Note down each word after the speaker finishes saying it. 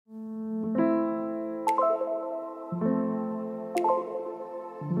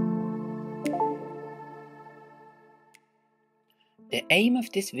The aim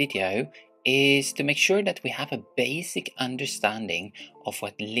of this video is to make sure that we have a basic understanding of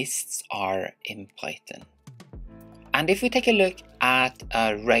what lists are in Python. And if we take a look at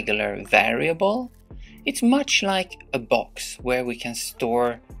a regular variable, it's much like a box where we can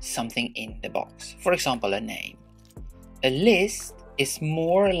store something in the box, for example, a name. A list is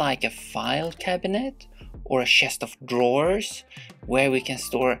more like a file cabinet or a chest of drawers where we can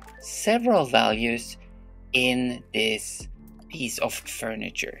store several values in this piece of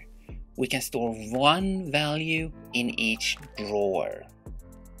furniture. We can store one value in each drawer.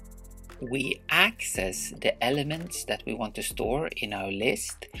 We access the elements that we want to store in our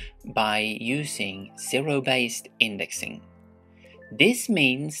list by using zero-based indexing. This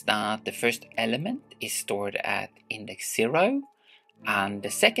means that the first element is stored at index 0 and the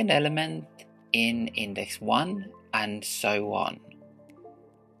second element in index 1 and so on.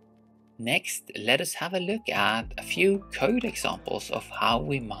 Next, let us have a look at a few code examples of how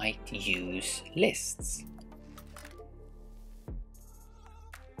we might use lists.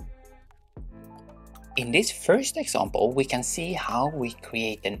 In this first example, we can see how we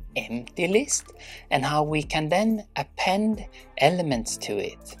create an empty list and how we can then append elements to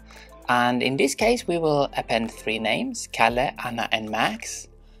it. And in this case, we will append three names, Kalle, Anna and Max.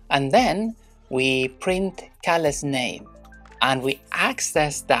 And then we print Kalle's name and we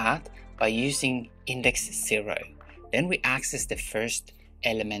access that by using index 0. Then we access the first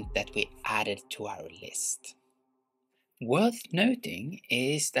element that we added to our list. Worth noting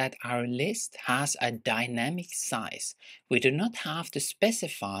is that our list has a dynamic size. We do not have to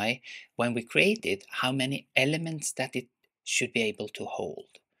specify when we create it how many elements that it should be able to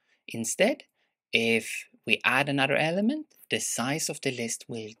hold. Instead, if we add another element, the size of the list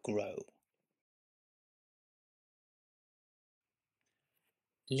will grow.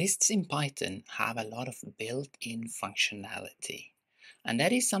 Lists in Python have a lot of built-in functionality. And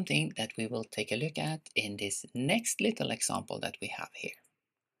that is something that we will take a look at in this next little example that we have here.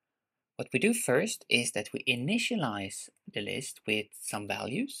 What we do first is that we initialize the list with some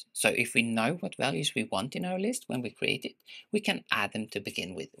values. So if we know what values we want in our list when we create it, we can add them to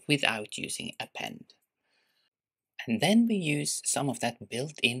begin with without using append. And then we use some of that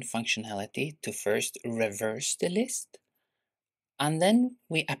built-in functionality to first reverse the list. And then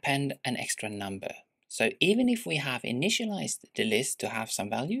we append an extra number. So even if we have initialized the list to have some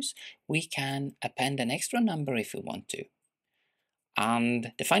values, we can append an extra number if we want to.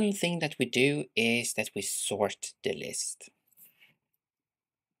 And the final thing that we do is that we sort the list.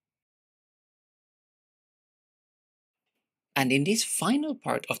 And in this final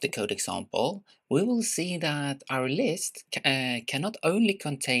part of the code example, we will see that our list cannot only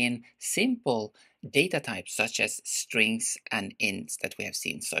contain simple data types such as strings and ints that we have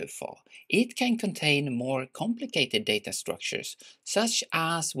seen so far. It can contain more complicated data structures, such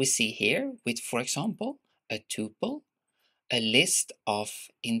as we see here with, for example, a tuple, a list of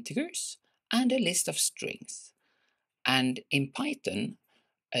integers, and a list of strings. And in Python,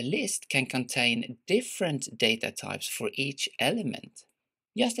 a list can contain different data types for each element,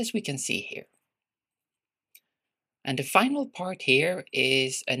 just as we can see here. And the final part here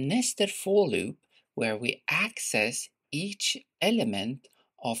is a nested for loop where we access each element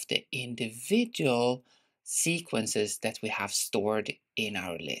of the individual sequences that we have stored in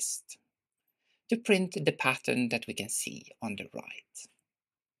our list to print the pattern that we can see on the right.